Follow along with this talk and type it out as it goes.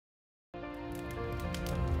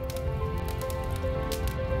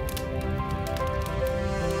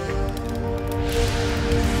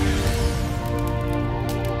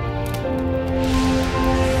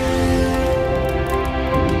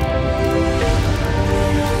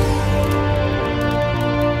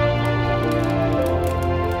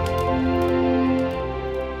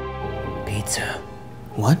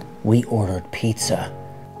We ordered pizza.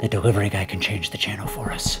 The delivery guy can change the channel for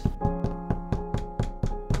us.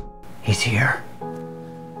 He's here.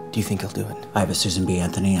 Do you think he'll do it? I have a Susan B.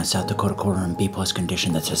 Anthony in South Dakota quarter in B+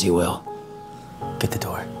 condition that says he will. Get the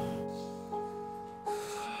door.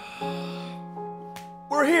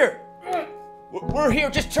 We're here. We're here.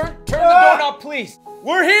 Just turn the doorknob, please.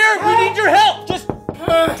 We're here. We need your help. Just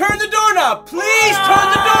turn the doorknob. Please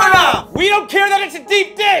turn the doorknob. We don't care that it's a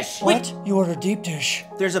deep dish. What? You ordered deep dish.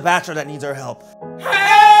 There's a bachelor that needs our help.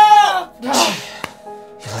 Help!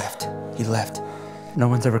 He left. He left. No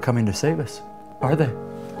one's ever coming to save us, are they?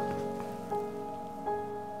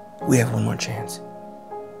 We have one more chance.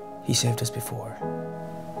 He saved us before.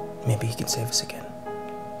 Maybe he can save us again.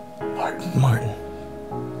 Martin.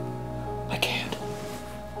 I can't.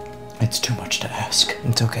 It's too much to ask.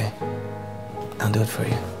 It's okay. I'll do it for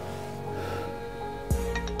you.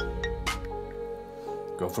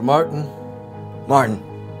 Go for Martin. Martin.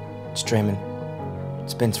 It's Draymond.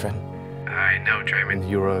 It's Ben's friend. I know, Draymond.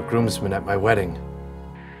 You were a groomsman at my wedding.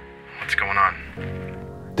 What's going on?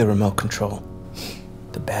 The remote control.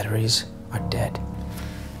 The batteries are dead.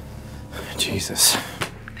 Jesus.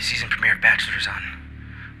 The season premiere of Bachelor's on.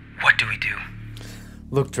 What do we do?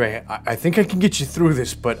 Look, Dre, I think I can get you through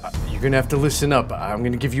this, but you're gonna have to listen up. I'm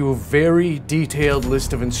gonna give you a very detailed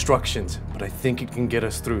list of instructions, but I think it can get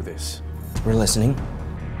us through this. We're listening.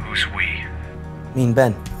 Who's we? Me and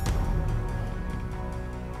Ben.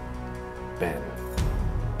 Ben.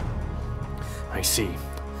 I see.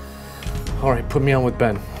 All right, put me on with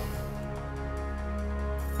Ben.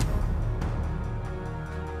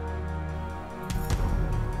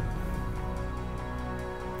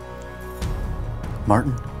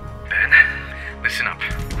 Martin? Ben, listen up.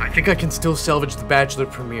 I think I can still salvage the Bachelor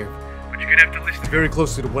premiere, but you're gonna have to listen very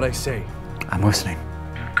closely to what I say. I'm listening.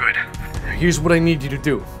 Good. Now here's what I need you to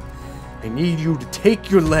do. I need you to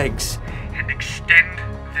take your legs and extend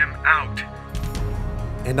them out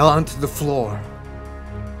and onto the floor.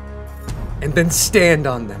 And then stand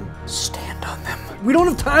on them. Stand on them. We don't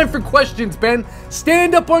have time for questions, Ben.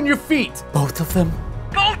 Stand up on your feet. Both of them?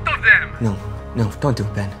 Both of them! No, don't do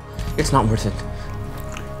it, Ben. It's not worth it.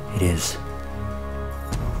 It is.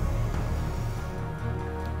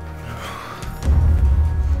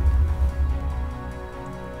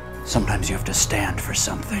 Sometimes you have to stand for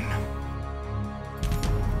something.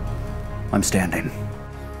 I'm standing.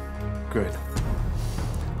 Good.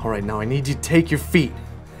 All right, now I need you to take your feet,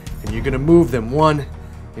 and you're gonna move them one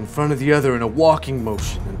in front of the other in a walking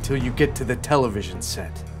motion until you get to the television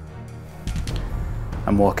set.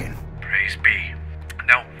 I'm walking. Praise be.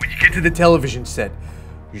 Now, when you get to the television set,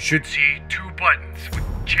 you should see two buttons with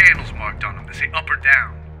channels marked on them that say up or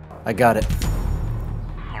down. I got it.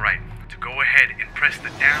 All right, so go ahead and press the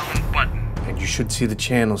down button, and you should see the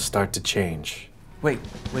channels start to change. Wait,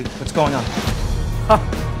 what's going on?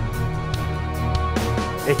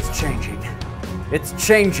 It's changing. It's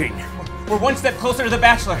changing. We're one step closer to the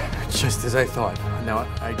Bachelor. Just as I thought. Now,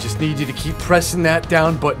 I just need you to keep pressing that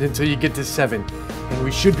down button until you get to 7. And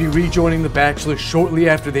we should be rejoining The Bachelor shortly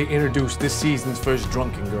after they introduce this season's first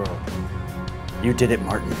drunken girl. You did it,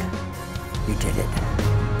 Martin. You did it.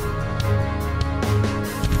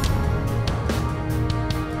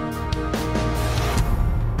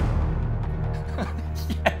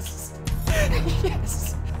 Yes.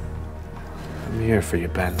 Yes. I'm here for you,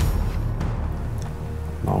 Ben.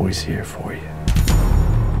 I'm always here for you.